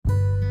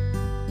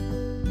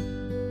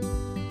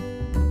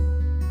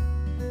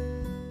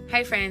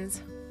Hi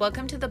friends,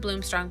 welcome to the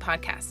Bloom Strong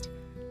podcast.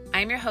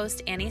 I'm your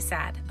host, Annie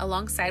Sad,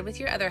 alongside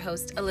with your other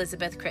host,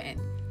 Elizabeth Critton.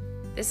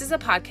 This is a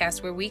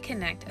podcast where we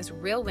connect as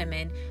real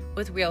women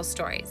with real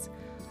stories.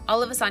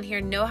 All of us on here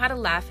know how to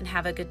laugh and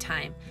have a good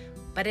time,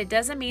 but it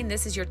doesn't mean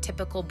this is your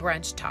typical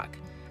brunch talk.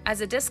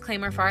 As a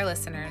disclaimer for our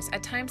listeners,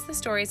 at times the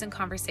stories and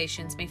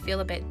conversations may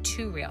feel a bit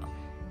too real,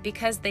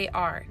 because they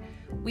are.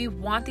 We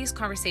want these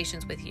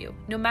conversations with you,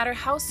 no matter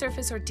how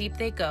surface or deep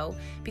they go,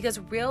 because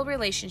real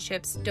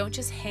relationships don't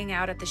just hang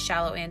out at the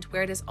shallow end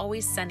where it is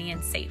always sunny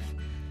and safe.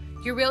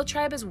 Your real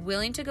tribe is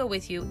willing to go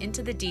with you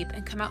into the deep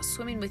and come out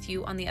swimming with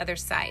you on the other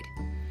side.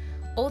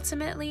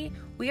 Ultimately,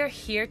 we are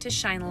here to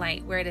shine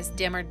light where it is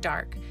dim or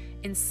dark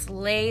and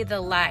slay the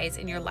lies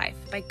in your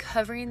life by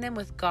covering them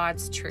with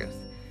God's truth.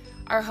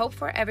 Our hope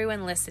for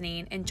everyone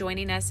listening and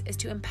joining us is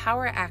to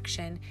empower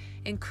action,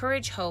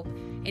 encourage hope,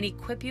 and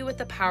equip you with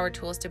the power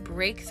tools to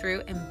break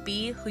through and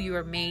be who you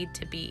are made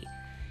to be.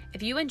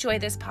 If you enjoy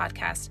this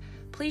podcast,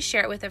 please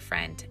share it with a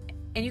friend.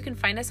 And you can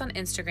find us on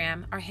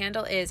Instagram. Our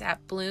handle is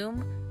at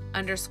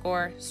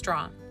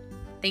bloom_strong.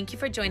 Thank you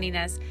for joining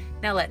us.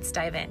 Now let's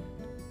dive in.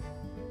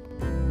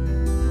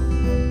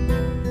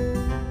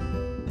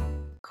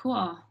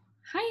 Cool.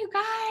 Hi, you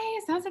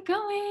guys. How's it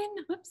going?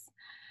 Whoops.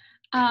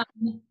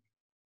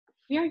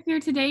 We are here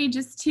today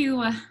just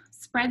to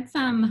spread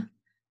some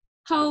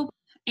hope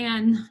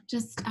and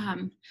just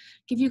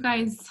give you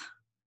guys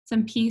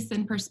some peace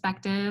and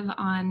perspective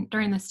on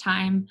during this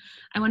time.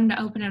 I wanted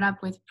to open it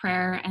up with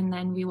prayer, and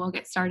then we will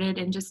get started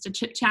in just a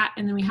chit chat.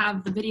 And then we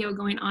have the video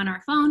going on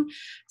our phone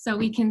so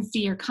we can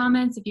see your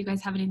comments if you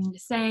guys have anything to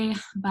say.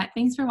 But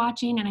thanks for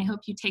watching, and I hope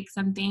you take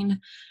something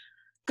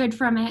good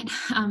from it.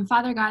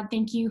 Father God,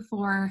 thank you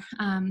for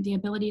the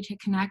ability to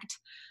connect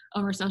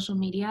over social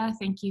media.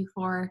 Thank you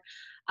for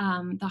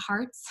the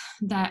hearts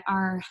that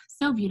are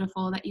so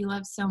beautiful, that you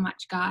love so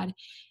much, God.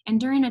 And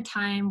during a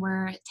time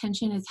where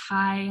tension is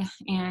high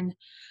and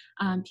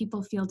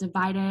people feel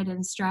divided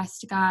and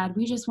stressed, God,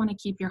 we just want to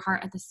keep your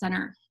heart at the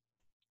center.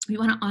 We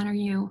want to honor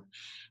you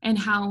and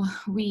how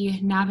we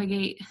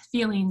navigate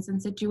feelings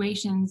and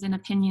situations and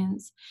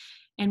opinions.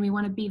 And we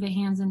want to be the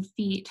hands and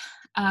feet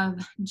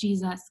of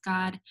Jesus,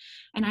 God.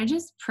 And I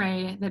just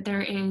pray that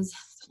there is,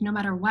 no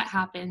matter what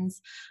happens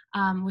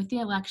with the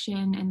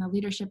election and the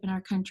leadership in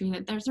our country,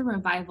 that there's a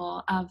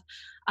revival of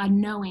a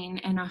knowing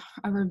and a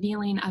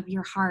revealing of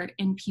your heart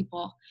in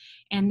people,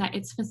 and that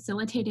it's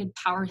facilitated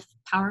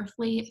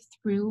powerfully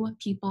through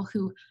people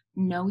who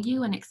know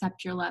you and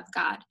accept your love,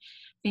 God.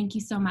 Thank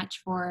you so much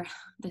for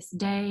this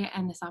day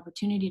and this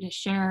opportunity to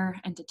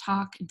share and to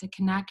talk and to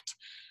connect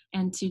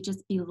and to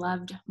just be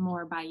loved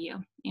more by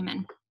you.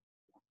 Amen.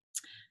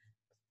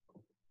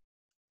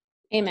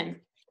 Amen.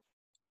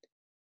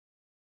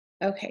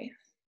 Okay.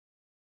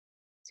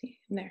 Let's see,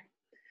 I'm there.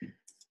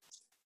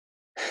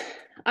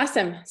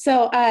 Awesome.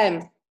 So,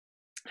 hi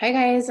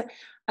guys.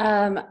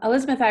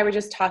 Elizabeth and I were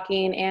just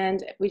talking,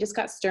 and we just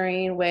got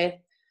stirring with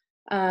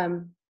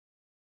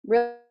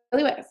really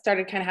what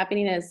started kind of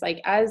happening is,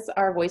 like, as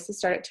our voices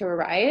started to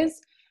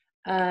arise,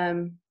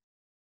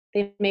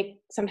 they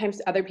make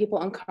sometimes other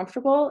people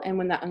uncomfortable. And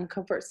when that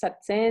uncomfort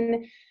sets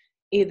in,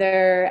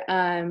 either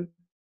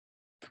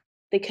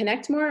they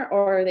connect more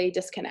or they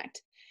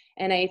disconnect.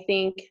 And I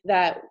think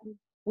that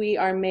we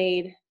are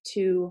made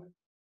to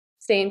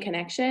stay in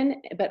connection,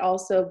 but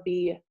also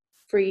be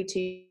free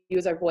to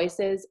use our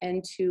voices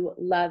and to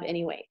love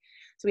anyway.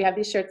 So we have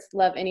these shirts,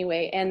 Love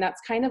Anyway. And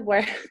that's kind of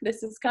where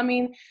this is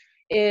coming,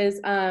 is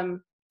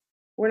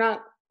we're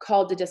not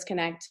called to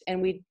disconnect,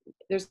 and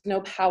there's no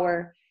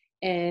power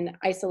in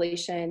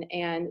isolation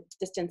and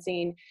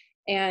distancing.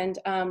 And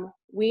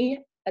we,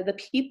 the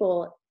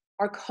people,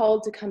 are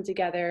called to come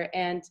together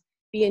and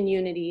be in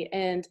unity,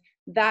 and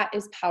that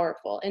is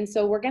powerful. And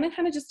so we're going to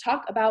kind of just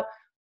talk about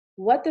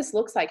what this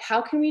looks like.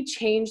 How can we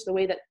change the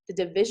way that the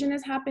division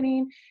is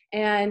happening,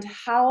 and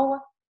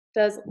how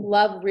does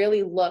love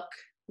really look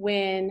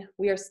when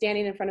we are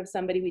standing in front of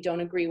somebody we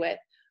don't agree with,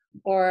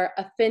 or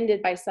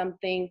offended by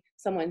something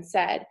someone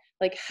said?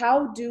 Like,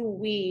 how do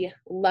we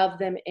love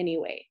them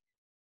anyway?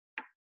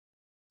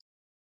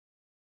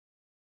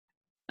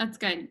 That's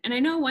good. And I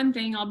know one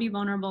thing, I'll be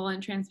vulnerable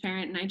and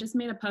transparent, and I just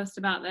made a post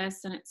about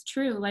this, and it's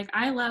true. Like,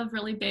 I love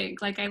really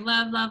big. Like, I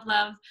love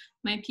my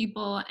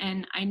people,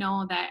 and I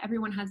know that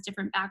everyone has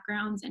different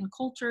backgrounds and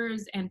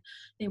cultures, and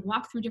they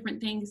walk through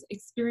different things,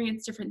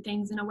 experience different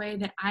things in a way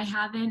that I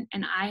haven't,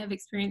 and I have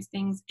experienced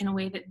things in a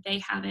way that they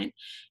haven't.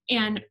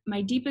 And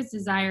my deepest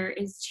desire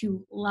is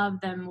to love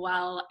them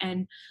well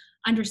and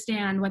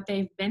understand what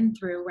they've been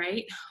through,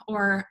 right?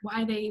 Or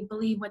why they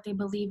believe what they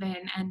believe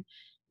in, and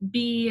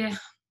be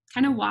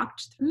kind of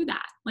walked through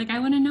that. Like, I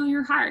want to know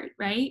your heart,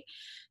 right?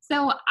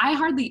 So I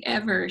hardly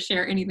ever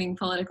share anything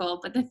political,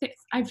 but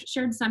I've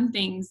shared some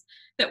things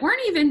that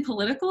weren't even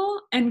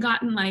political and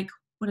gotten like,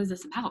 what is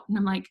this about? And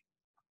I'm like,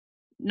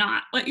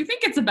 not what you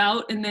think it's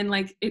about. And then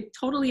like it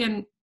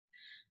totally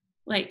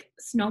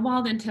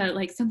snowballed into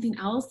like something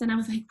else. And I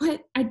was like,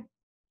 what? I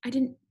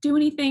didn't do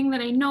anything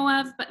that I know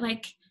of, but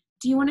like,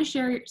 do you want to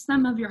share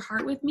some of your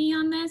heart with me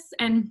on this?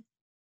 And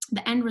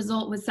the end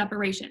result was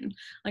separation.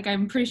 Like,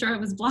 I'm pretty sure I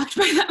was blocked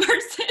by that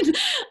person.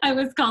 I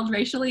was called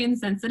racially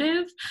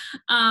insensitive.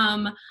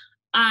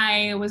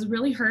 I was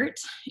really hurt,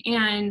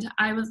 and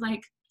I was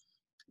like,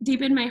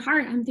 deep in my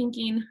heart, I'm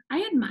thinking,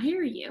 I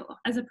admire you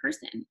as a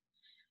person.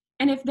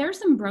 And if there's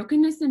some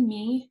brokenness in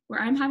me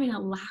where I'm having a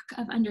lack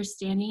of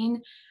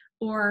understanding,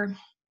 or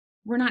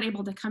we're not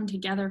able to come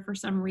together for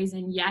some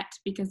reason yet,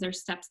 because there's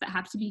steps that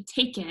have to be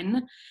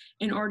taken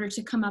in order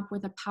to come up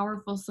with a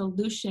powerful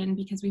solution,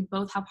 because we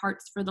both have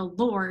hearts for the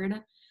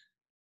Lord,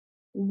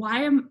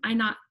 why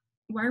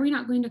are we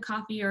not going to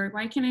coffee? Or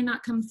why can I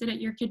not come sit at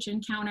your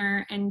kitchen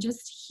counter and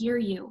just hear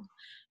you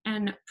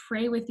and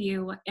pray with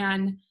you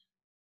and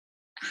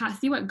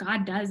see what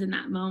God does in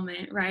that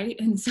moment, right?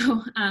 And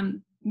so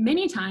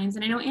many times,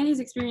 and I know Annie's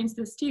experienced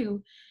this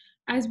too,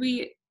 as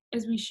we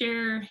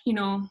share,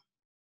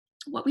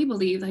 what we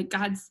believe, like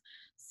God's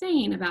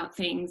saying about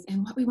things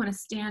and what we want to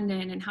stand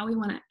in and how we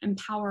want to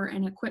empower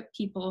and equip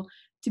people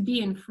to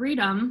be in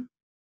freedom,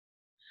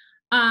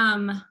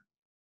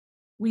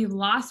 we've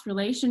lost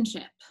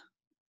relationship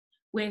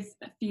with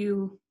a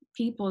few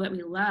people that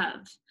we love.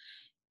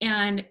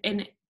 And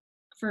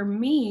for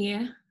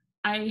me,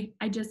 I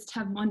just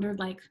have wondered,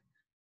 like,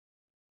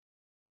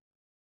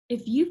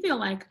 if you feel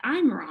like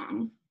I'm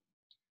wrong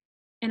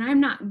and I'm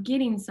not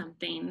getting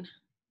something,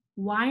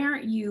 why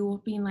aren't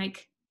you being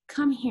like,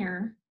 come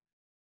here,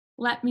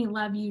 let me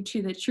love you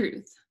to the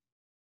truth?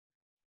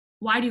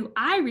 Why do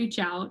I reach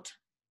out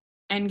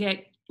and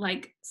get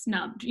like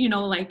snubbed?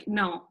 No,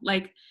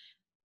 like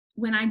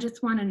when I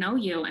just want to know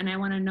you and I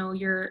want to know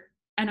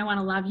and I want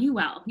to love you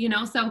well,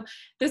 So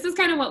this is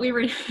kind of what we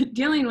were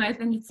dealing with.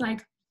 And it's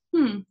like,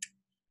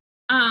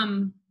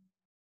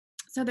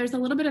 so there's a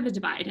little bit of a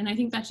divide. And I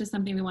think that's just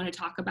something we want to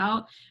talk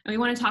about. And we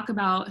want to talk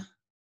about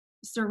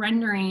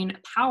surrendering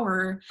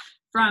power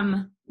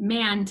from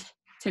man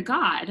to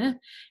God,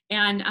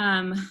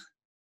 and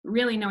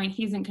really knowing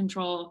he's in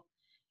control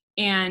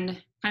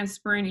and kind of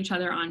spurring each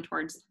other on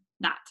towards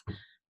that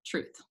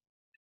truth.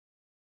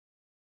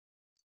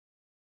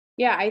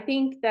 Yeah, I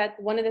think that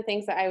one of the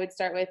things that I would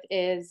start with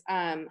is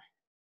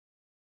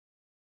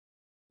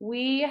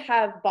we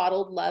have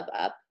bottled love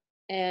up,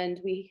 and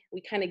we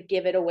kind of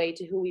give it away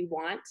to who we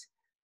want,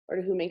 or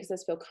to who makes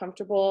us feel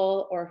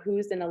comfortable, or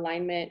who's in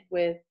alignment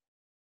with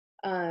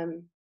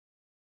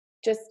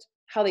just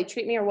how they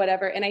treat me or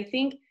whatever. And I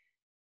think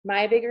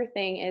my bigger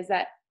thing is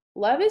that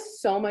love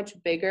is so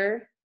much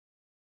bigger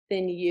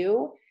than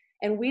you,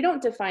 and we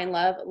don't define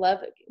love. Love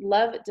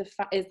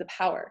is the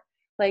power.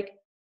 Like,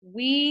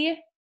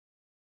 we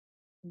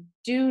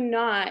do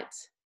not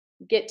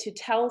get to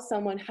tell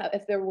someone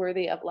if they're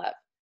worthy of love.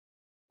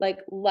 Like,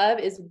 love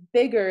is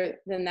bigger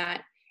than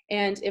that.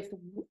 And if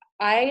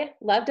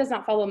love does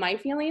not follow my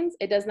feelings,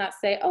 it does not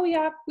say, oh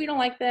yeah, we don't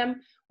like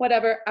them,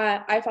 whatever.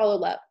 I follow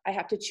love. I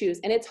have to choose.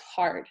 And it's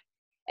hard.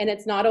 And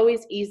it's not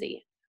always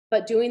easy.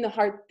 But doing the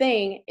hard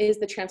thing is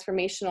the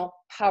transformational,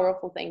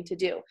 powerful thing to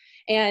do.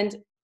 And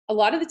a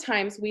lot of the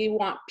times we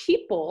want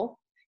people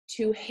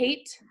to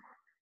hate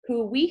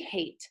who we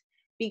hate,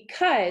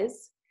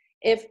 because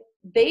if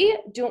they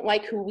don't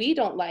like who we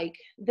don't like,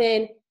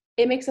 then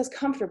it makes us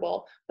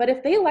comfortable. But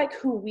if they like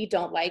who we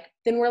don't like,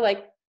 then we're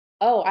like,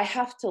 oh, I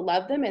have to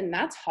love them, and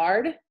that's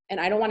hard, and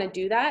I don't want to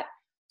do that.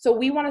 So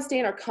we want to stay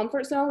in our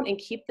comfort zone and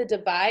keep the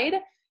divide.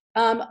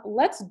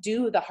 Let's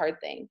do the hard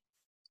thing.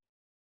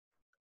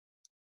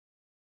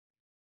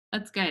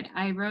 That's good.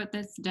 I wrote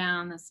this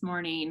down this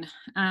morning,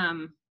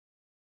 and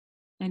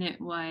it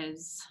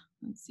was,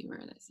 let's see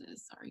where this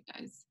is. Sorry,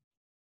 guys.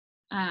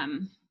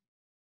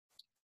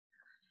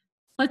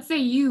 Let's say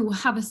you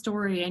have a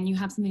story and you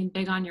have something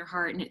big on your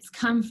heart, and it's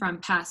come from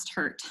past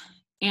hurt,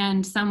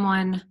 and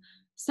someone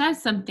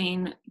says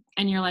something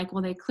and you're like,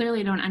 well, they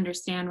clearly don't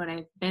understand what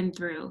I've been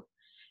through.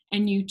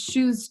 And you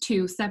choose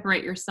to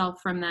separate yourself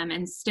from them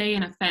and stay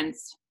in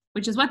offense,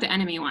 which is what the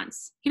enemy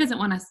wants. He doesn't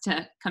want us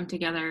to come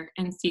together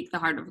and seek the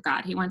heart of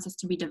God. He wants us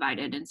to be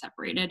divided and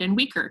separated and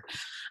weaker.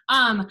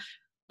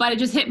 But it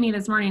just hit me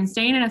this morning.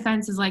 Staying in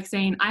offense is like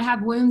saying, I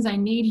have wounds I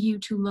need you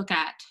to look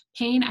at.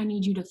 Pain I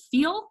need you to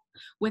feel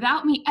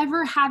without me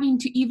ever having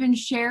to even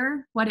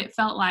share what it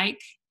felt like.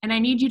 And I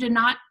need you to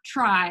not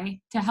try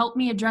to help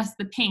me address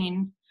the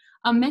pain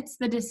amidst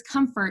the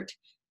discomfort,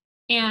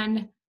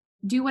 and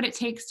do what it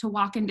takes to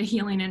walk into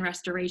healing and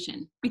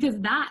restoration, because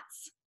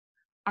that's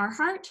our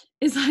heart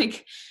is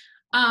like,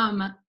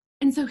 and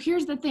so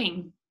here's the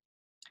thing.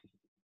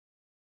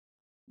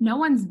 No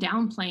one's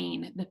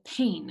downplaying the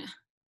pain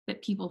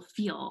that people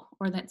feel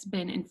or that's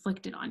been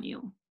inflicted on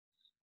you,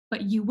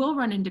 but you will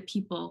run into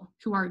people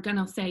who are going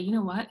to say, you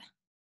know what,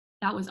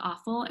 that was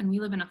awful, and we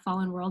live in a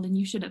fallen world, and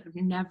you should have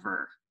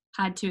never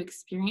had to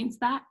experience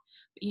that.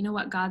 But you know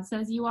what God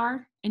says you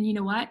are? And you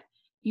know what?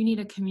 You need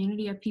a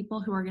community of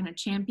people who are going to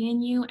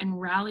champion you and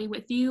rally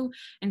with you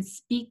and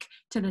speak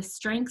to the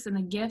strengths and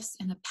the gifts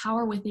and the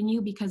power within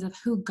you because of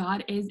who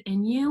God is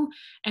in you,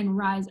 and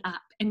rise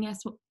up. And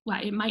guess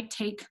what? It might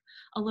take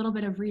a little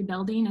bit of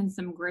rebuilding and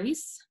some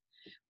grace,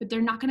 but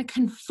they're not going to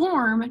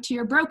conform to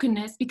your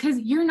brokenness, because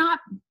you're not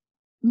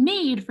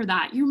made for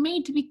that. You're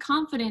made to be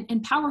confident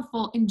and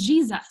powerful in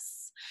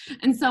Jesus.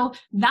 And so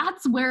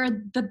that's where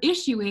the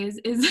issue is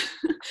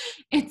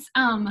it's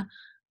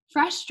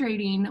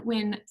frustrating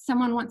when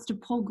someone wants to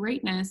pull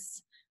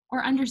greatness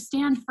or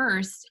understand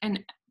first,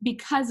 and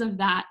because of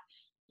that,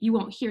 you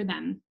won't hear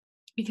them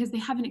because they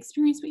haven't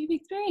experienced what you've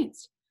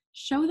experienced.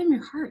 Show them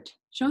your heart,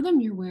 show them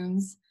your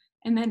wounds,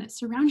 and then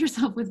surround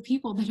yourself with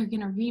people that are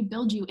going to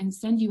rebuild you and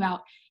send you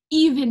out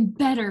even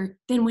better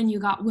than when you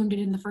got wounded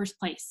in the first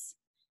place.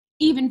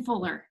 Even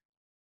fuller,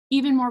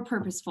 even more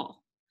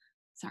purposeful.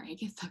 Sorry, I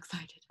get so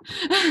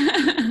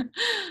excited.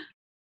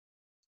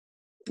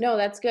 No,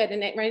 that's good.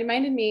 And it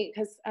reminded me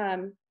because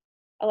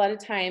a lot of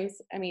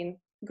times, I mean,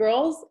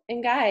 girls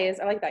and guys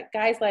are like that.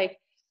 Guys like,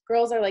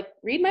 girls are like,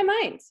 read my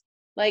mind.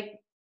 Like,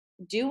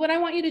 do what I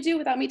want you to do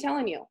without me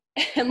telling you.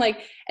 And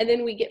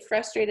then we get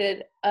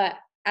frustrated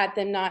at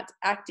them not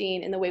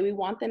acting in the way we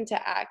want them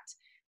to act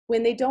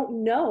when they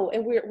don't know.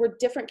 And we're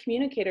different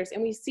communicators,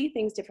 and we see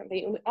things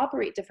differently, and we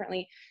operate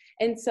differently.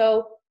 And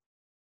so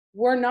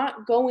we're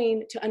not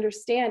going to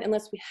understand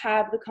unless we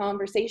have the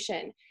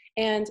conversation.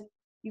 And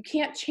you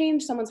can't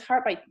change someone's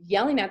heart by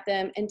yelling at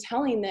them and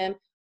telling them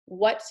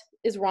what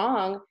is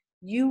wrong.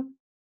 You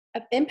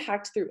have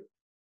impact through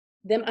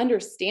them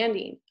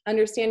understanding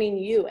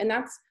you. And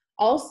that's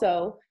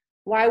also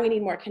why we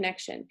need more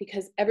connection,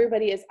 because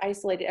everybody is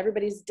isolated,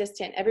 everybody's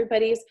distant,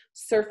 everybody's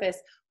surface.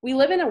 We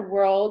live in a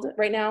world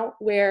right now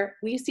where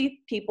we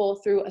see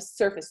people through a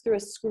surface, through a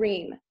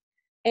screen,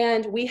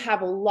 and we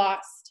have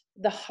lost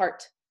the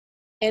heart.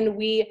 And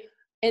we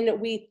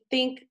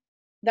think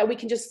that we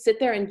can just sit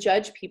there and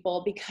judge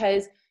people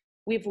because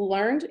we've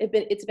learned,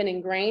 it's been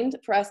ingrained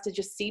for us to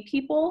just see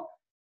people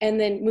and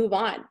then move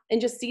on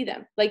and just see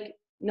them, like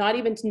not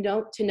even to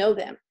know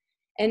them.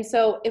 And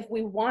so if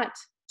we want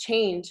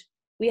change,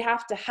 we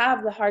have to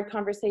have the hard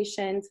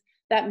conversations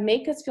that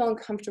make us feel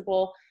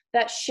uncomfortable,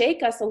 that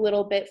shake us a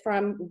little bit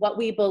from what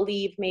we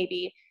believe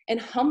maybe, and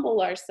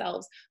humble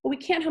ourselves. But we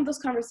can't have those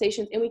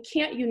conversations, and we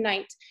can't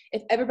unite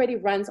if everybody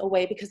runs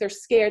away because they're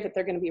scared that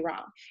they're going to be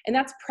wrong. And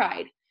that's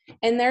pride.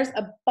 And there's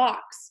a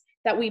box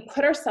that we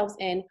put ourselves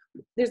in.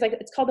 There's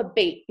it's called a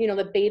bait,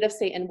 the bait of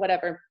Satan,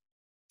 whatever.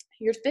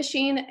 You're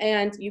fishing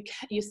and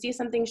you see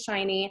something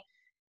shiny,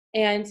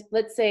 and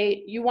let's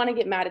say you want to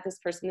get mad at this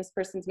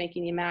person's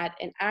making you mad.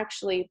 And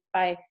actually,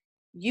 by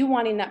you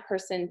wanting that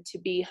person to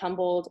be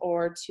humbled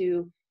or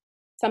to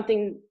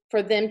something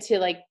for them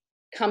to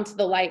come to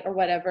the light or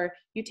whatever,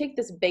 you take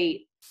this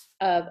bait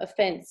of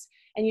offense,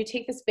 and you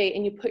take this bait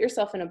and you put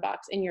yourself in a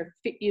box, and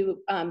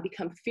you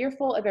become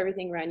fearful of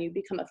everything around you,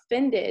 become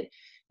offended,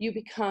 you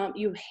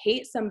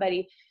hate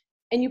somebody,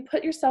 and you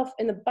put yourself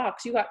in the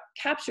box. You got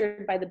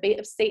captured by the bait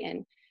of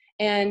Satan.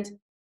 And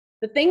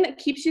the thing that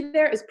keeps you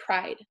there is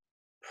pride.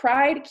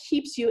 Pride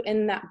keeps you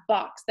in that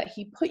box that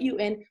he put you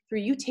in through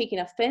you taking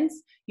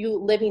offense, you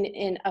living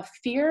in a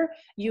fear,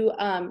 you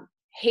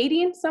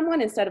hating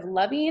someone instead of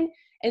loving.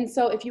 And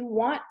so if you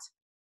want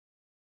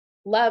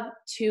love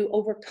to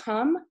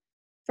overcome,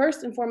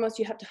 first and foremost,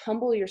 you have to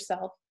humble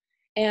yourself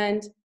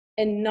and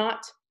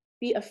not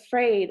be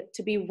afraid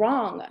to be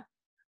wrong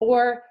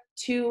or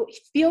to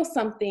feel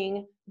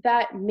something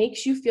that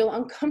makes you feel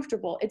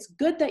uncomfortable. It's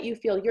good that you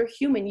feel. You're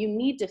human. You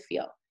need to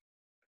feel.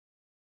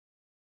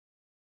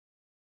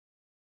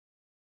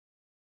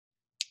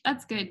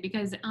 That's good,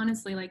 because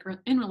honestly,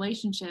 in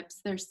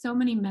relationships, there's so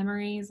many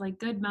memories,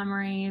 good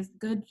memories,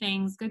 good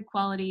things, good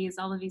qualities,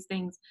 all of these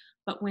things.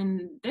 But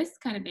when this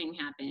kind of thing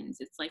happens,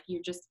 it's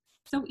you're just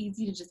so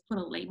easy to just put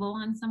a label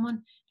on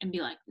someone and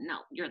be like, no,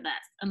 you're this.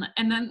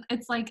 And then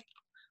it's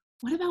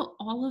what about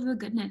all of the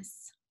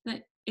goodness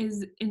that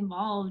is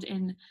involved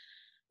in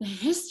the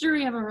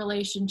history of a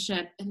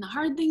relationship and the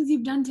hard things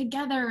you've done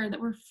together that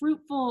were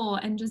fruitful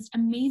and just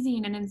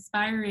amazing and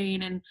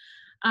inspiring? And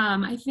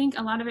I think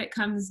a lot of it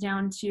comes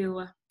down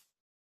to,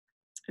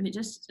 and it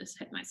just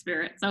hit my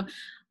spirit. So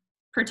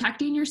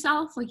protecting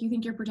yourself, you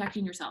think you're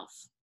protecting yourself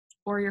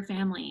or your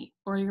family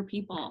or your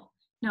people.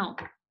 No,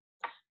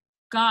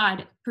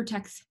 God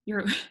protects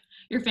your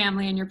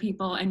family and your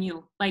people and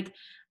you.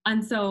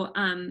 And so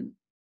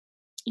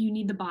you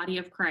need the body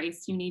of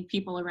Christ. You need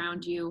people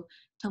around you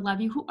to love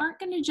you, who aren't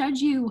going to judge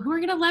you, who are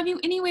going to love you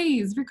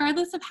anyways,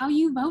 regardless of how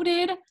you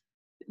voted.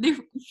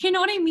 You know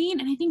what I mean?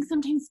 And I think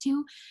sometimes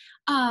too,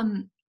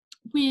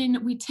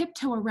 when we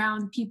tiptoe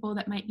around people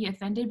that might be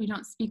offended, we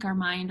don't speak our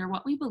mind or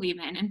what we believe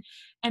in.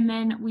 And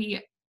then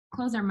we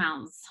close our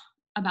mouths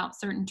about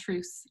certain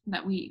truths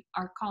that we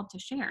are called to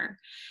share,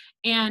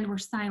 and we're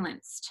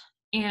silenced.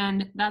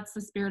 And that's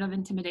the spirit of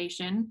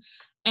intimidation.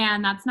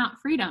 And that's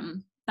not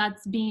freedom.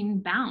 That's being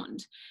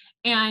bound.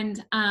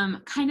 And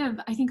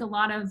I think a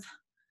lot of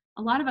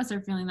us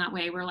are feeling that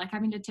way. We're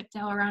having to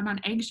tiptoe around on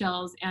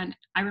eggshells. And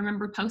I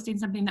remember posting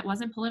something that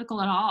wasn't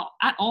political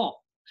at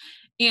all,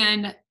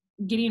 and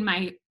getting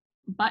my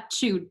butt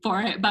chewed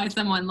for it by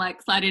someone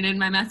sliding in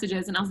my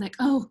messages. And I was like,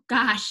 oh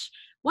gosh,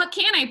 what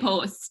can I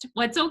post?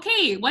 What's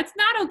okay? What's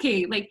not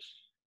okay?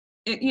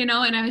 And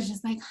I was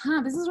just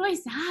this is really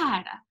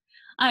sad.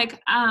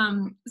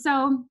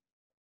 So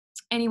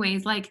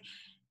anyways,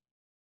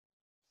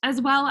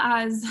 as well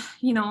as,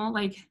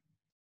 like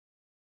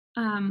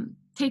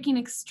taking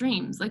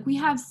extremes. Like, we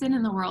have sin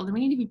in the world and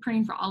we need to be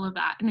praying for all of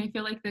that. And I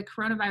feel like the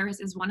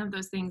coronavirus is one of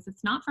those things.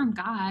 It's not from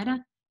God.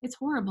 It's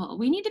horrible.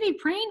 We need to be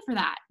praying for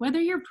that, whether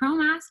you're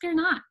pro-mask or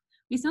not.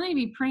 We still need to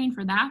be praying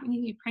for that. We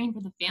need to be praying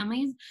for the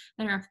families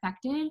that are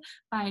affected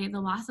by the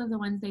loss of the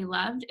ones they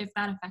loved. If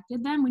that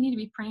affected them, we need to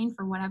be praying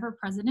for whatever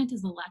president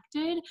is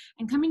elected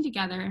and coming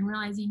together and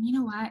realizing, you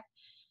know what?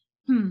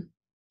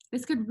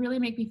 This could really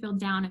make me feel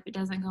down if it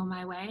doesn't go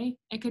my way.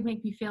 It could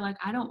make me feel like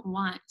I don't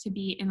want to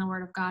be in the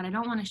Word of God. I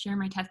don't want to share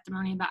my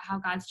testimony about how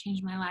God's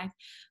changed my life.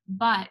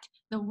 But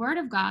the Word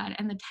of God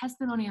and the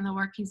testimony and the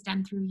work He's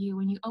done through you,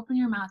 when you open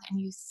your mouth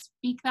and you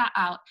speak that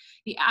out,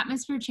 the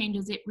atmosphere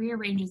changes, it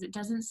rearranges, it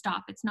doesn't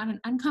stop. It's not an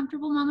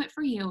uncomfortable moment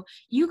for you.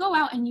 You go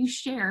out and you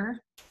share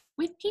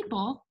with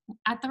people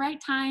at the right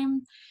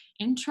time,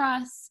 in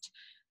trust,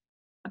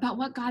 about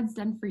what God's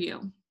done for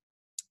you.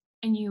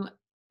 And you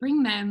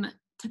bring them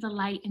to the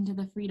light, into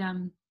the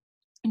freedom,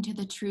 into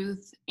the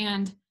truth.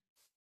 And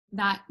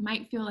that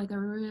might feel like a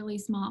really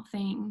small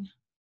thing,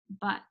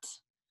 but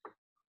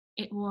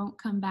it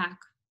won't come back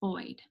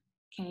void.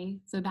 Okay.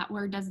 So that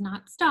word does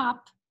not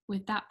stop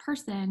with that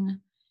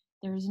person.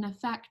 There's an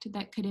effect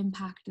that could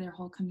impact their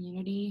whole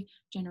community,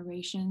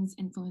 generations,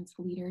 influence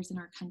leaders in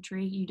our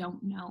country. You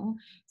don't know.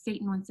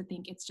 Satan wants to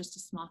think it's just a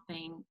small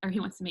thing, or he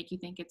wants to make you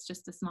think it's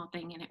just a small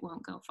thing and it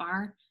won't go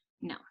far.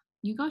 No,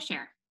 you go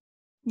share.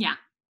 Yeah.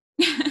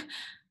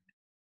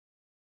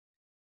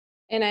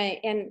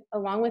 And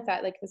along with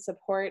that, like the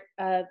support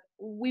of,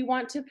 we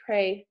want to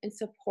pray and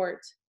support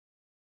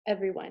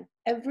everyone,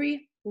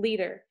 every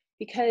leader,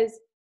 because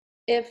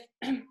if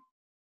the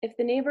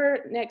neighbor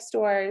next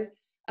door,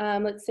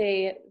 let's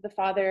say the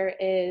father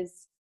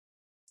is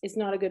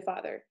not a good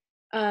father,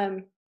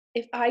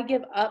 if I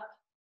give up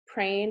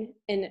praying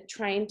and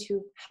trying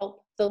to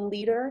help the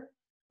leader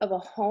of a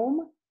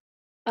home,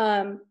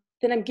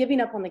 then I'm giving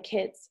up on the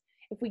kids.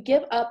 If we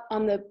give up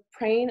on the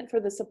praying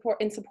for the support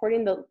and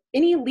supporting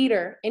any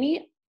leader,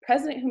 any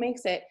president who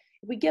makes it,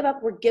 if we give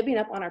up, we're giving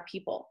up on our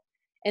people.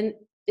 And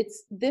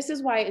this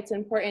is why it's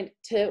important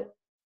to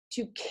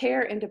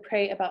care and to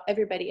pray about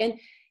everybody. And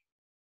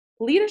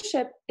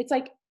leadership, it's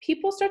like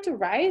people start to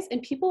rise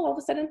and people all of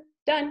a sudden,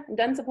 I'm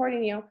done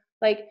supporting you.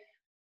 Like,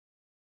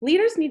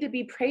 leaders need to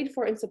be prayed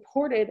for and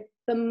supported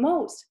the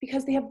most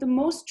because they have the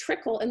most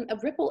trickle and a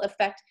ripple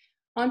effect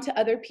onto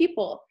other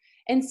people.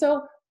 And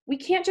so we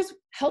can't just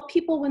help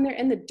people when they're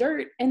in the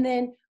dirt, and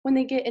then when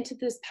they get into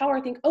this power,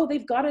 think, oh,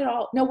 they've got it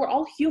all. No, we're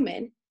all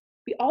human.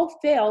 We all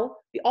fail.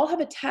 We all have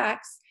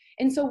attacks.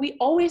 And so we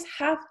always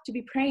have to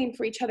be praying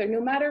for each other, no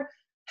matter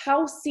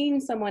how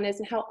seen someone is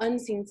and how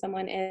unseen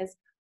someone is.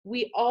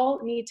 We all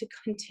need to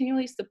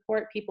continually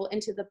support people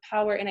into the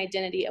power and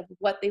identity of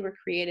what they were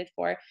created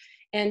for,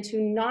 and to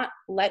not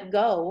let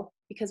go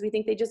because we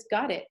think they just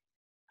got it.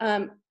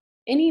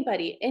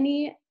 Anybody,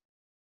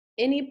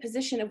 any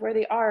position of where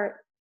they are,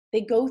 they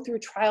go through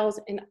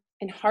trials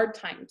and hard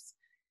times,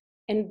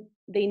 and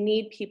they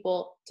need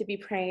people to be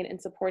praying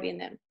and supporting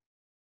them.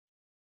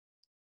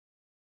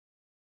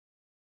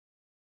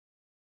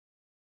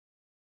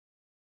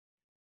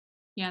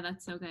 Yeah,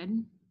 that's so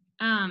good.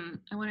 I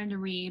wanted to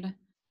read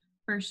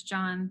 1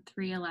 John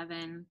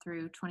 3:11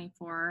 through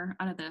 24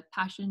 out of the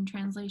Passion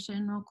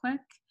Translation real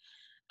quick.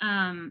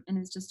 And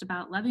it's just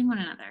about loving one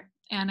another.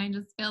 And I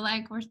just feel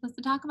like we're supposed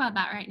to talk about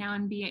that right now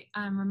and be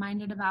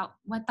reminded about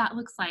what that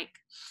looks like.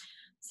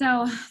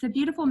 So the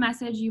beautiful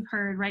message you've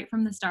heard right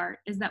from the start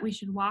is that we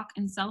should walk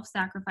in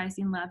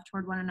self-sacrificing love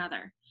toward one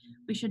another.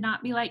 We should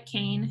not be like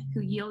Cain,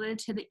 who yielded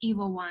to the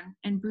evil one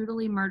and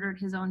brutally murdered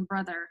his own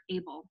brother,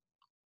 Abel.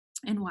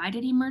 And why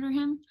did he murder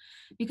him?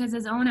 Because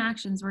his own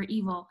actions were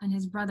evil and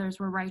his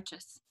brothers were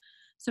righteous.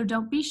 So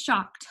don't be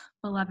shocked,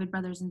 beloved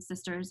brothers and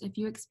sisters, if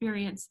you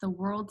experience the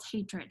world's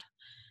hatred.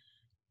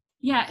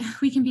 Yet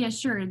we can be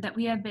assured that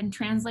we have been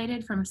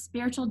translated from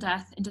spiritual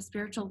death into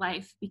spiritual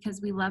life because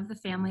we love the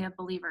family of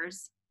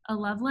believers. A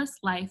loveless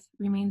life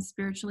remains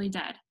spiritually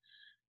dead.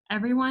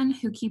 Everyone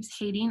who keeps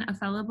hating a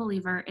fellow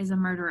believer is a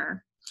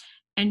murderer,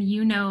 and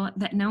you know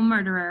that no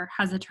murderer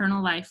has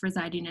eternal life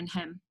residing in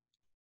him.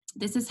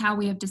 This is how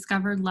we have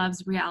discovered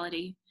love's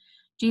reality.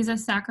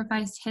 Jesus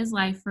sacrificed his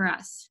life for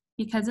us.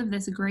 Because of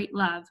this great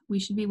love, we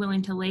should be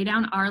willing to lay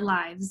down our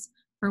lives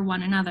for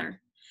one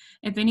another.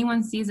 If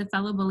anyone sees a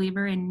fellow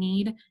believer in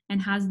need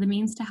and has the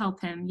means to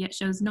help him, yet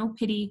shows no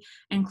pity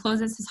and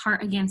closes his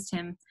heart against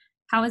him,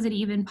 how is it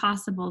even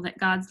possible that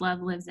God's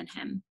love lives in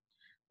him?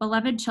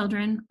 Beloved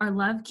children, our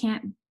love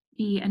can't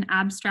be an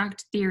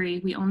abstract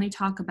theory we only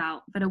talk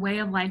about, but a way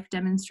of life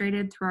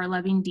demonstrated through our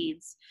loving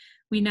deeds.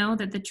 We know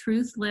that the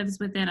truth lives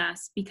within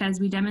us because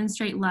we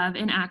demonstrate love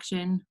in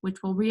action, which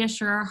will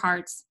reassure our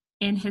hearts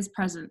in his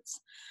presence.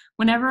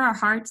 Whenever our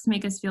hearts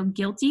make us feel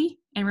guilty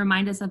and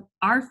remind us of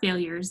our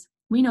failures,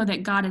 we know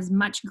that God is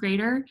much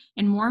greater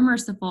and more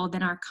merciful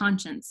than our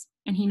conscience,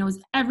 and he knows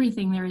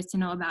everything there is to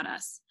know about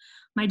us.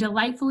 My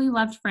delightfully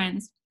loved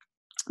friends,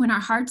 When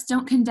our hearts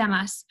don't condemn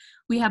us,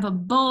 we have a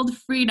bold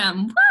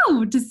freedom,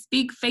 to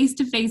speak face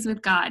to face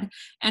with God.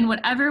 And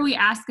whatever we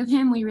ask of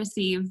him, we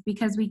receive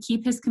because we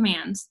keep his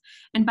commands.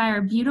 And by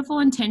our beautiful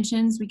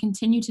intentions, we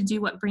continue to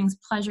do what brings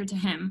pleasure to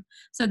him.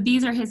 So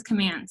these are his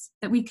commands,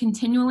 that we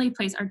continually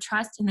place our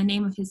trust in the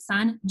name of his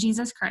Son,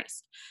 Jesus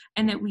Christ,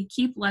 and that we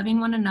keep loving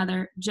one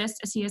another just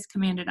as he has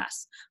commanded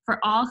us. For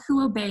all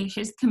who obey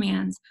his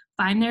commands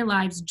find their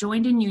lives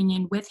joined in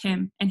union with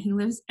him, and he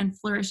lives and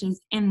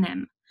flourishes in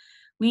them.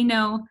 We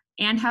know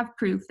and have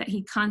proof that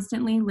he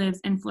constantly lives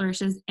and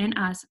flourishes in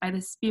us by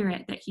the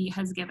Spirit that he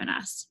has given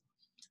us.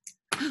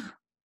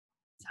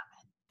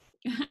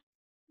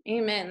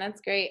 Amen.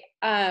 That's great.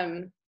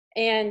 So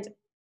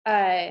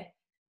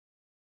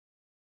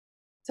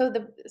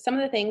some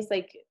of the things,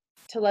 like,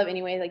 to love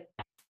anyway, like,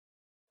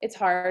 it's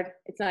hard.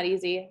 It's not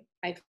easy.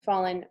 I've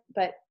fallen,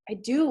 but I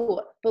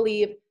do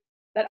believe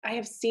that I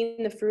have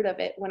seen the fruit of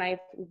it when I've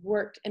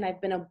worked and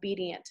I've been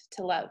obedient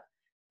to love.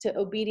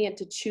 Obedient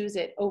to choose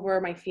it over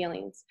my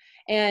feelings.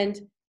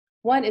 And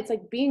one, it's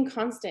like being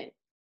constant.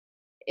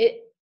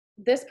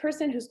 This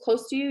person who's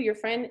close to you, your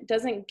friend,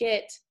 doesn't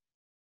get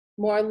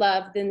more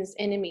love than this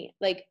enemy.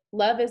 Like,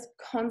 love is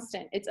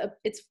constant. It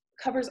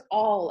covers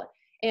all.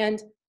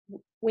 And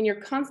when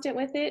you're constant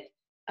with it,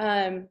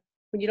 when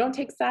you don't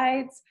take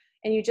sides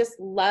and you just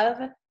love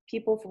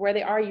people for where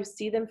they are, you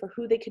see them for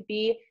who they could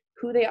be,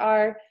 who they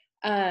are.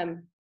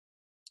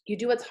 You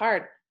do what's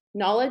hard.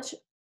 Knowledge.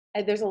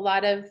 There's a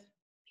lot of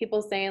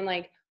people saying,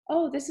 like,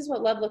 oh, this is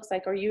what love looks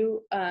like, or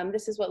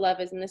this is what love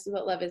is, and this is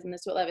what love is, and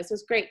this is what love is. So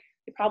it's great.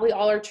 They probably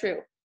all are true.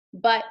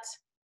 But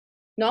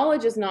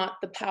knowledge is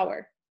not the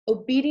power.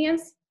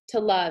 Obedience to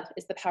love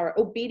is the power.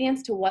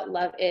 Obedience to what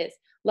love is.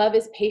 Love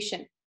is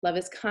patient. Love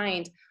is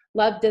kind.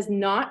 Love does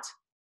not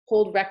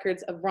hold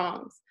records of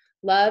wrongs.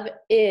 Love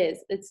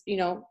is,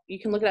 you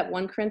can look it up,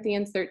 1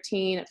 Corinthians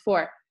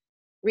 13:4.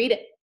 Read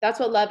it.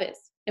 That's what love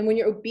is. And when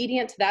you're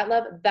obedient to that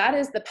love, that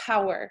is the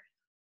power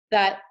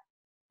that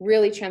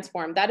really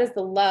transform. That is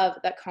the love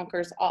that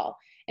conquers all.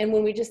 And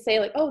when we just say,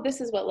 like, oh, this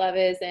is what love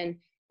is, and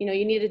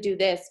you need to do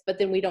this, but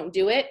then we don't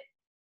do it,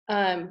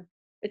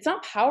 it's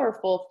not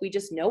powerful if we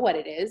just know what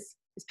it is.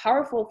 It's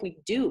powerful if we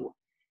do.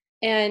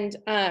 And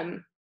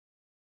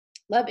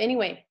love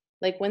anyway.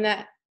 Like,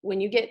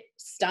 when you get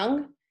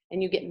stung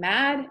and you get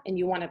mad and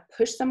you want to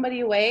push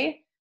somebody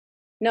away,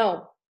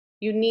 no,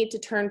 you need to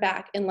turn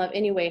back and love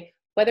anyway.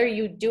 Whether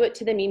you do it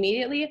to them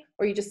immediately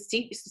or you just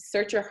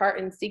search your heart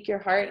and seek your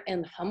heart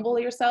and humble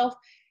yourself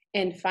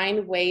and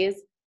find ways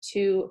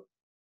to,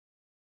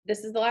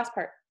 this is the last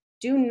part,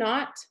 do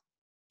not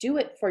do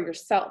it for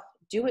yourself.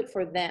 Do it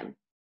for them.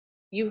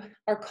 You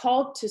are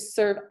called to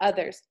serve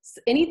others.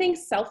 Anything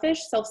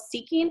selfish,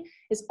 self-seeking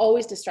is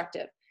always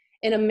destructive.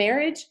 In a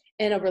marriage,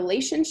 in a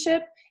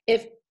relationship,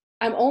 if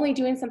I'm only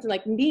doing something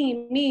like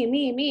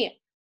me,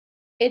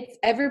 it's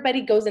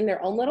everybody goes in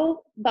their own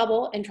little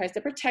bubble and tries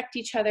to protect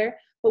each other.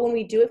 But when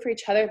we do it for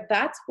each other,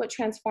 that's what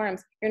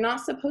transforms. You're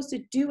not supposed to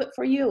do it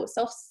for you.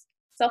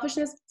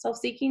 Selfishness,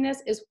 self-seekingness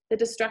is the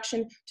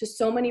destruction to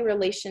so many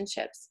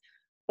relationships.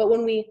 But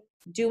when we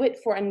do it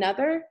for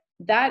another,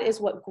 that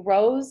is what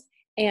grows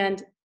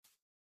and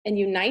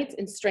unites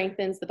and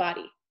strengthens the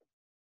body.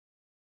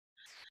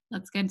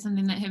 That's good.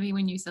 Something that hit me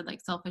when you said,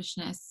 like,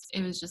 selfishness.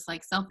 It was just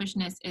like,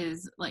 selfishness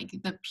is like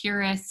the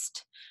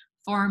purest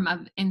form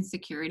of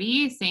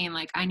insecurity, saying,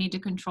 like, I need to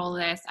control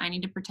this, I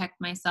need to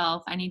protect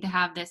myself, I need to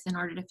have this in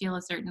order to feel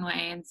a certain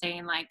way, and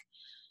saying,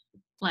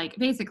 like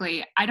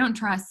basically, I don't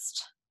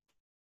trust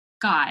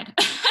God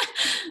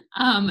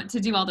to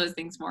do all those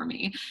things for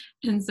me.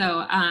 And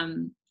so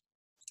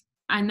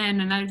and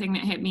then another thing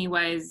that hit me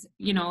was,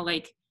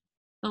 like,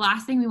 the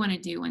last thing we want to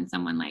do when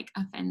someone, like,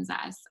 offends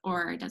us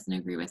or doesn't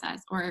agree with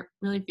us or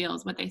really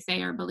feels what they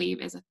say or believe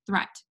is a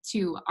threat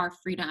to our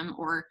freedom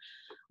or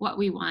what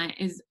we want,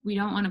 is we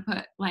don't want to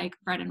put, like,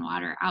 bread and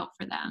water out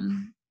for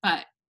them.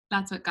 But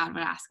that's what God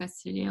would ask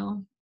us to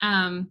do.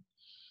 And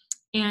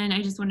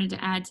I just wanted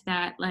to add to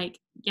that, like,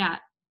 yeah,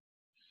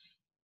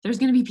 there's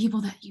going to be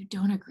people that you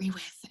don't agree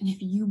with. And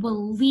if you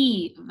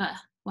believe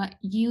what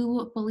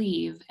you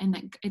believe and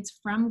that it's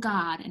from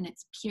God and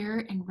it's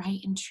pure and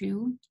right and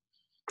true,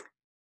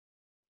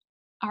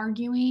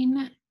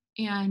 arguing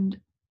and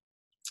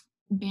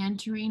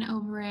bantering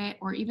over it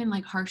or even,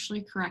 like,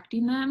 harshly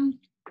correcting them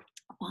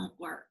won't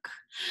work.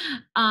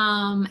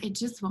 It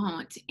just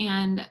won't.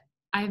 And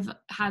I've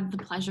had the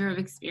pleasure of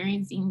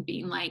experiencing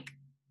being, like,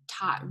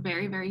 taught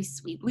very, very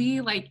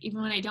sweetly, like,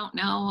 even when I don't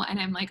know and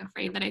I'm, like,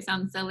 afraid that I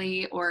sound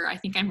silly or I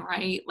think I'm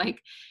right,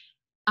 like,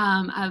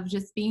 of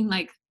just being,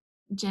 like,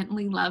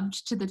 gently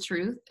loved to the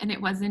truth. And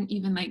it wasn't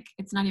even, like,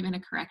 it's not even a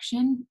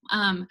correction.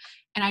 And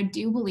I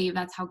do believe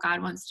that's how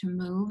God wants to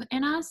move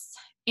in us.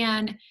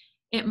 And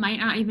it might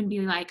not even be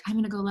like, I'm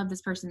going to go love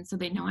this person so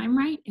they know I'm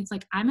right. It's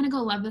like, I'm going to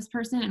go love this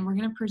person and we're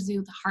going to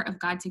pursue the heart of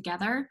God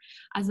together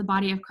as the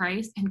body of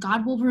Christ. And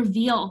God will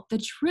reveal the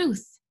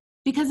truth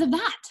because of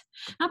that.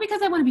 Not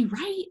because I want to be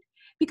right,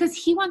 because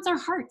he wants our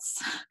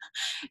hearts.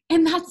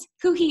 And that's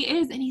who he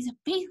is, and he's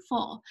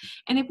faithful.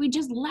 And if we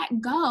just let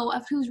go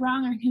of who's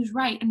wrong and who's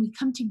right, and we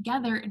come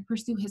together and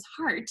pursue his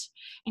heart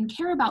and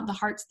care about the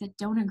hearts that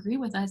don't agree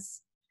with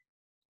us,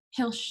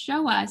 he'll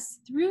show us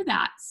through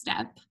that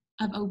step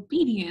of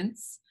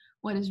obedience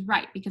what is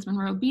right. Because when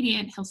we're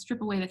obedient, he'll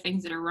strip away the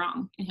things that are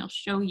wrong, and he'll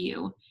show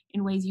you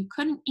in ways you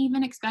couldn't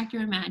even expect or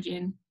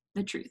imagine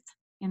the truth.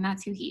 And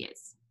that's who he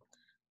is.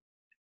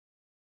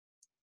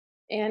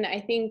 And I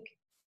think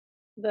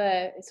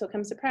so it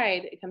comes to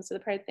pride, it comes to the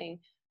pride thing.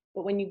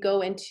 But when you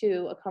go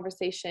into a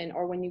conversation,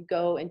 or when you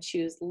go and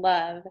choose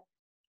love,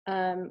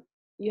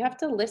 you have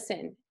to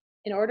listen.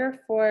 In order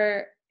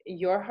for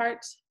your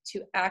heart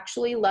to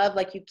actually love,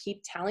 like you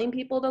keep telling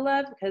people to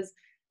love, because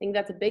I think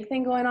that's a big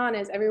thing going on,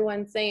 is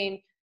everyone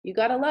saying, you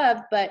got to love,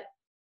 but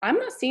I'm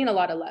not seeing a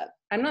lot of love.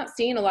 I'm not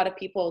seeing a lot of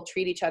people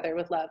treat each other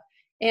with love.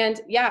 And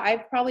yeah,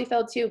 I've probably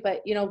failed too,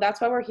 but that's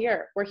why we're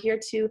here. We're here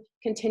to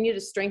continue to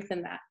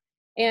strengthen that.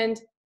 And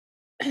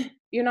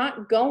you're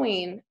not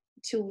going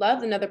to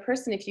love another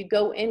person if you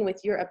go in with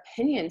your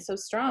opinion so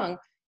strong.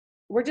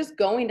 We're just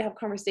going to have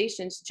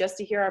conversations just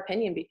to hear our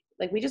opinion.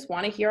 Like, we just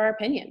want to hear our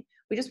opinion.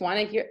 We just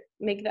want to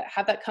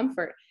have that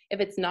comfort. If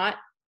it's not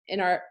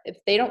if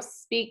they don't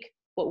speak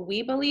what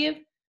we believe,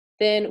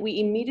 then we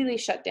immediately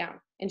shut down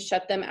and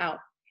shut them out.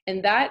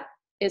 And that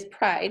is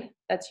pride.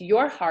 That's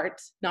your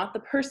heart, not the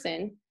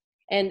person.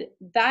 And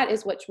that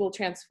is what will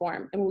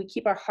transform. And when we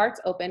keep our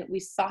hearts open, we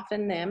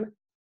soften them.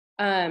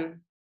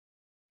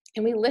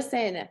 And we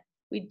listen.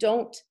 We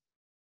don't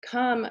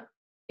come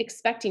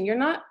expecting. You're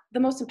not the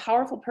most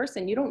powerful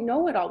person. You don't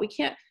know it all. We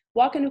can't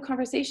walk into a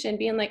conversation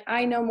being like,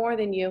 I know more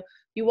than you.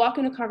 You walk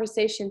into a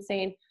conversation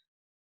saying,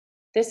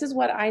 this is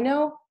what I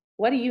know.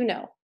 What do you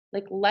know?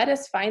 Like, let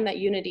us find that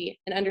unity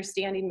and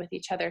understanding with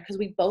each other, because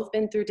we've both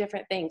been through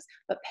different things.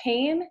 But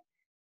pain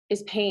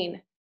is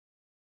pain.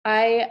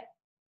 I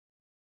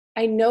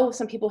know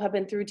some people have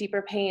been through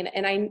deeper pain,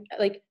 and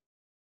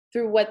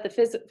through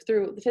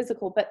the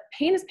physical, but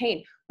pain is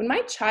pain. When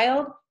my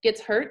child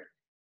gets hurt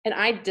and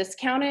I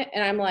discount it,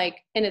 and I'm like,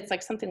 and it's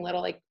like something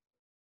little, like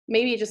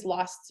maybe it just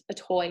lost a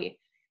toy,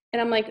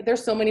 and I'm like,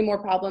 there's so many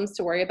more problems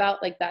to worry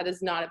about. Like, that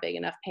is not a big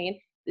enough pain.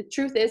 The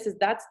truth is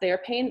that's their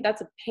pain.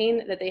 That's a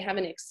pain that they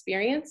haven't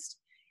experienced.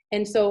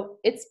 And so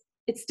it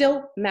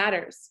still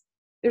matters.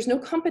 There's no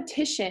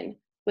competition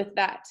with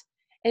that.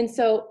 And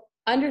so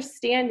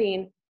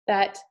understanding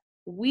that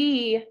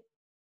we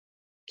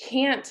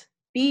can't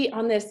be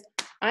on this,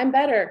 I'm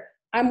better,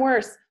 I'm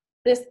worse,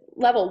 this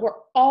level. We're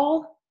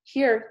all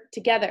here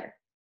together,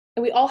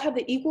 and we all have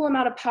the equal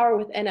amount of power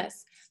within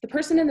us. The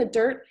person in the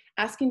dirt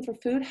asking for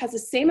food has the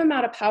same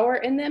amount of power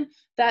in them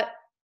that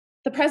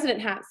the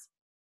president has.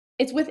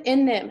 It's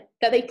within them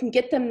that they can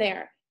get them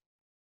there.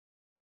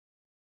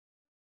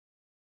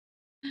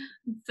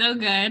 So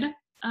good.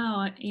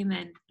 Oh,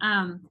 amen.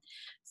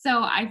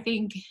 So I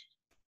think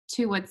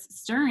too, what's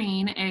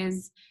stirring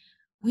is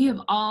we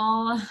have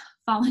all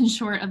fallen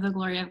short of the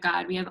glory of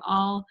God. We have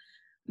all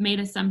made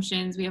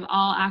assumptions. We have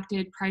all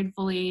acted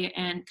pridefully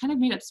and kind of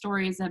made up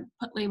stories that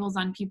put labels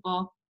on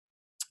people.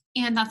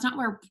 And that's not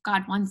where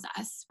God wants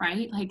us,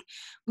 right? Like,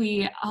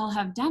 we all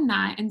have done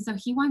that. And so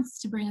he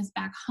wants to bring us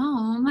back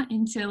home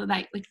into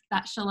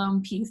that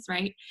shalom peace,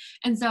 right?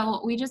 And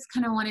so we just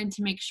kind of wanted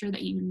to make sure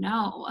that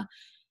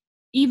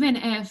even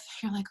if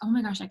you're like, oh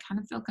my gosh, I kind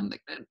of feel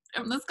convicted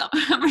from this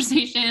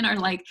conversation, or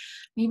like,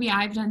 maybe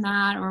I've done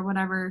that or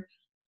whatever.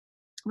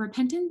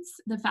 Repentance,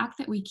 the fact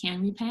that we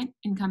can repent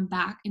and come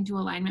back into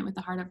alignment with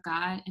the heart of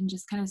God and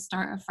just kind of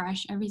start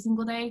afresh every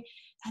single day,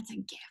 that's a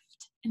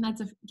gift. And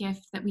that's a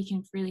gift that we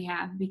can freely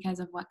have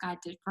because of what God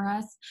did for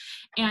us.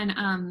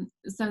 And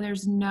so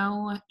there's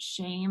no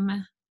shame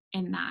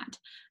in that.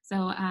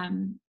 So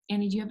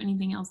Annie, do you have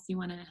anything else you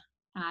want to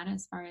add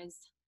as far as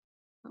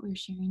what we were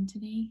sharing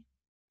today?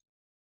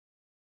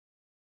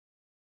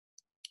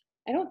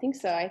 I don't think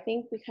so. I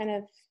think we kind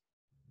of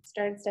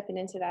started stepping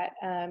into that.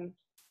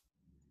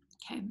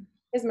 Okay.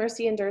 His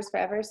mercy endures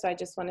forever. So I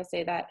just want to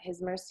say that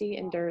his mercy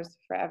endures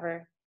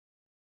forever.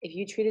 If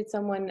you treated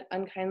someone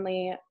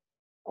unkindly,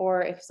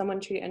 or if someone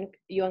treated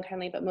you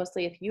unkindly, but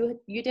mostly if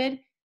you did,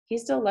 he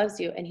still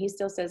loves you, and he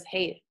still says,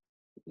 hey,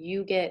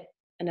 you get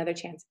another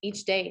chance.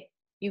 Each day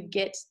you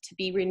get to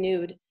be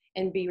renewed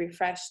and be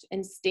refreshed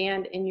and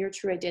stand in your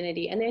true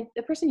identity and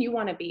the person you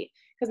want to be.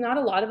 Because not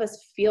a lot of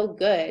us feel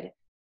good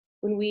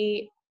when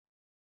we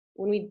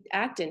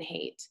act in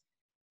hate.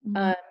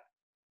 Mm-hmm.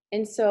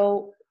 And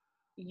so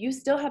you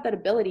still have that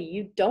ability.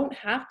 You don't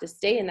have to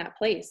stay in that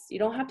place. You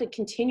don't have to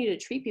continue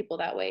to treat people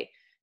that way.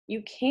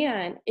 You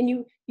can, and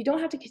you don't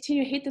have to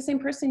continue to hate the same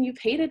person you've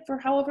hated for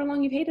however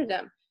long you've hated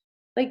them.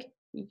 Like,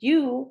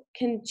 you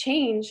can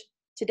change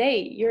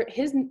today.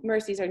 His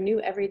mercies are new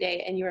every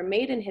day, and you are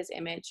made in his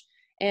image,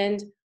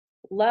 and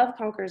love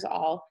conquers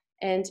all.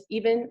 And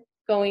even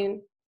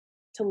going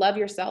to love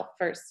yourself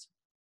first,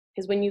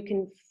 because when you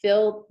can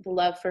feel the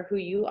love for who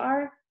you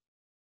are,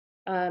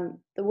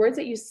 the words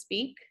that you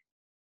speak,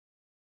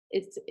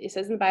 it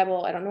says in the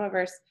Bible, I don't know a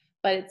verse,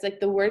 but it's like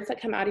the words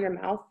that come out of your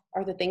mouth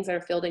are the things that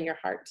are filled in your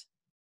heart.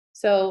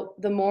 So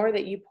the more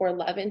that you pour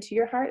love into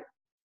your heart,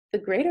 the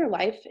greater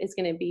life is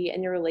going to be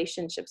and your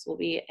relationships will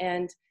be,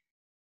 and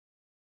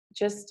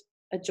just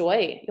a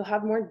joy. You'll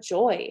have more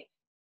joy.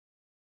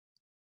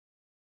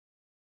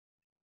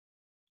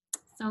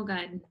 So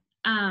good.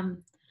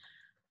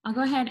 I'll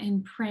go ahead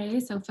and pray,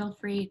 so feel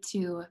free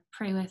to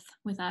pray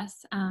with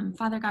us.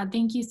 Father God,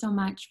 thank you so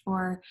much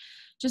for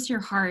just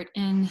your heart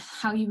and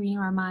how you renew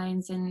our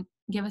minds and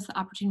give us the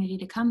opportunity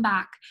to come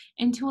back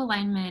into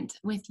alignment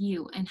with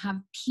you and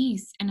have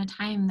peace in a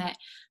time that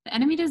the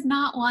enemy does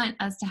not want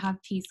us to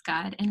have peace,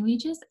 God. And we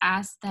just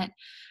ask that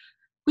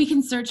we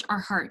can search our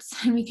hearts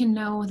and we can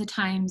know the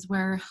times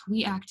where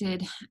we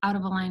acted out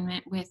of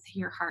alignment with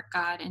your heart,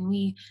 God, and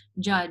we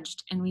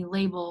judged and we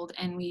labeled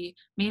and we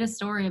made a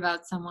story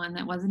about someone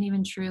that wasn't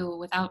even true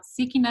without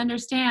seeking to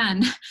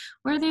understand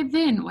where they've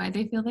been, why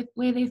they feel the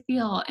way they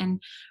feel, and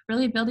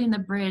really building the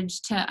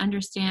bridge to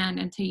understand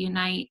and to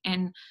unite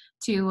and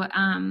to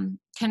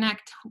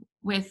connect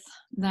with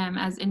them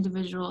as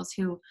individuals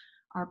who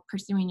are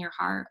pursuing your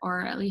heart,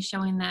 or at least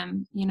showing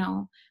them,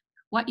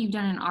 what you've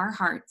done in our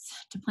hearts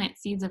to plant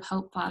seeds of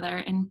hope, Father.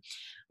 And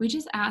we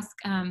just ask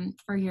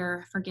for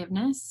your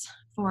forgiveness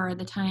for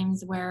the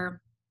times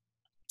where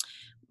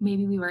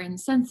maybe we were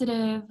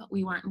insensitive,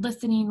 we weren't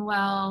listening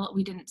well,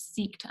 we didn't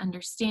seek to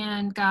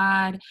understand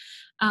God.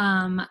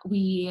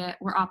 We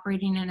were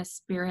operating in a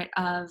spirit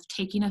of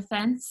taking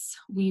offense.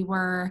 We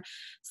were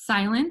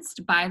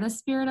silenced by the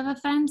spirit of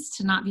offense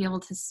to not be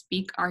able to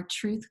speak our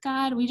truth,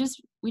 God. We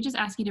just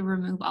ask you to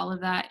remove all of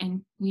that,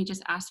 and we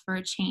just ask for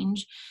a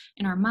change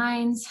in our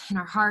minds and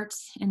our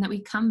hearts, and that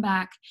we come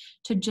back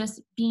to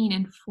just being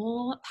in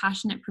full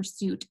passionate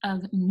pursuit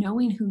of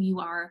knowing who you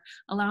are,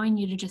 allowing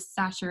you to just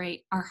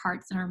saturate our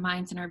hearts and our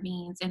minds and our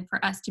beings, and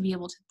for us to be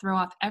able to throw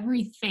off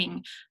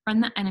everything from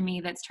the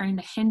enemy that's trying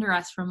to hinder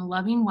us from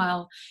loving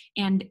well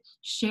and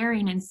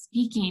sharing and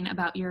speaking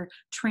about your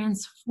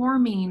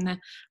transforming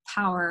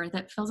power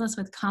that fills us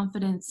with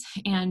confidence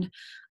and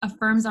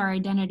affirms our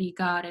identity,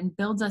 God, and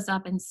builds us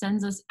up and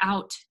sends us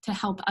out to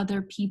help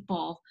other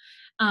people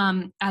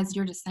as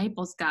your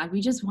disciples, God. We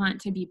just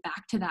want to be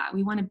back to that.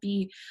 We want to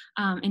be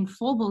in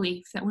full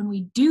belief that when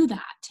we do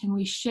that and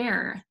we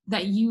share,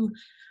 that you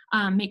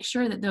make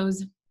sure that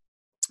those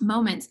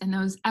moments and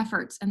those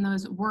efforts and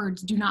those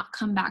words do not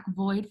come back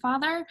void,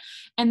 Father,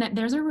 and that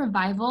there's a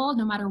revival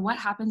no matter what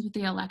happens with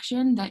the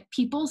election, that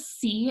people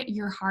see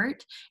your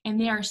heart and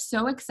they are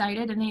so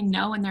excited and they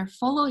know and they're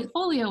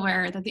fully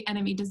aware that the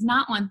enemy does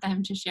not want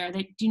them to share.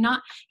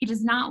 He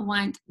does not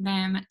want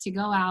them to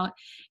go out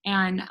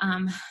and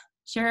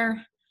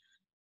share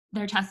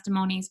their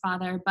testimonies,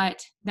 Father,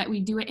 but that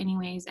we do it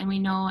anyways. And we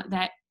know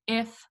that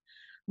if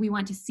we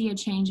want to see a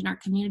change in our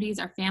communities,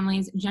 our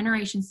families,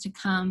 generations to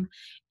come,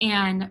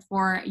 and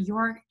for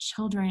your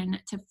children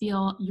to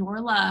feel your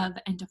love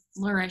and to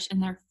flourish in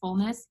their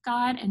fullness,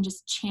 God, and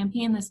just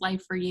champion this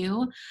life for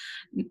you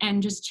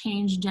and just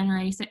change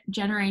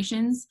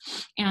generations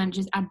and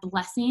just add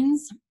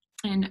blessings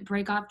and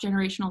break off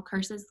generational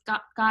curses,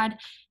 God,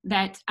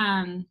 that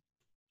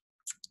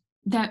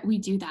we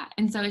do that.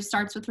 And so it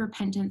starts with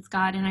repentance,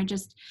 God, and I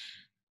just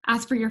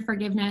ask for your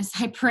forgiveness.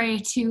 I pray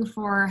too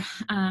for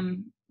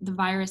the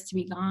virus to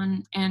be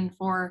gone and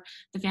for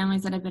the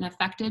families that have been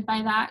affected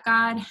by that,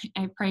 God.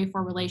 I pray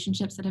for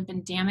relationships that have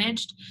been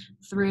damaged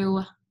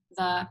through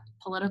the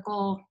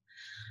political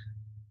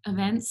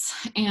events.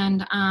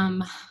 And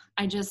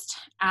I just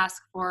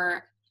ask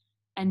for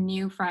a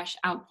new fresh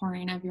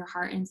outpouring of your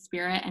heart and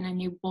spirit, and a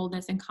new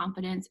boldness and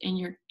confidence in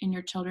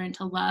your children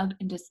to love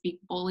and to speak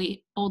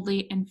boldly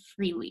and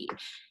freely.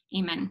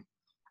 Amen.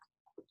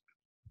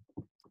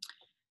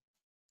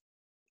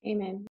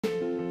 Amen.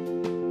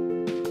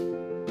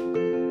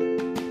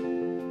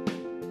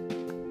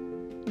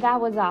 That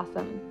was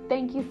awesome.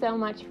 Thank you so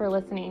much for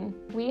listening.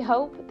 We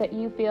hope that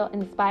you feel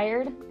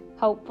inspired,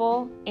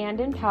 hopeful, and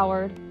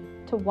empowered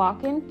to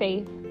walk in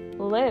faith,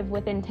 live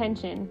with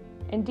intention,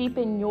 and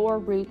deepen your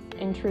roots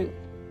in truth.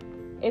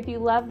 If you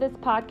love this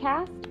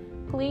podcast,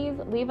 please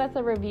leave us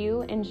a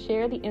review and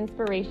share the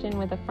inspiration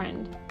with a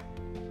friend.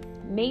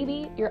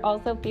 Maybe you're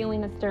also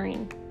feeling a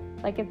stirring,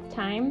 like it's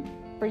time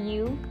for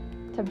you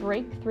to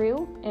break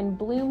through and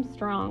bloom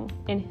strong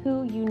in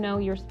who you know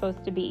you're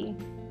supposed to be.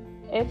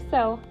 If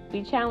so,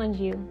 we challenge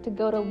you to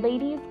go to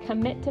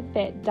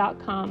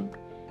ladiescommittofit.com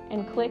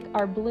and click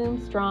our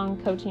Bloom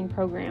Strong coaching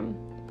program,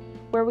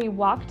 where we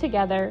walk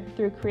together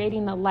through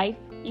creating the life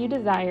you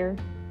desire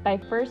by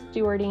first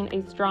stewarding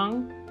a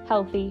strong,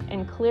 healthy,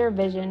 and clear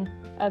vision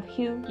of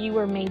who you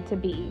were made to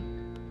be.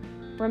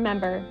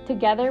 Remember,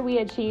 together we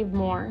achieve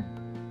more,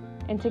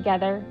 and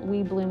together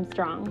we bloom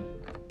strong.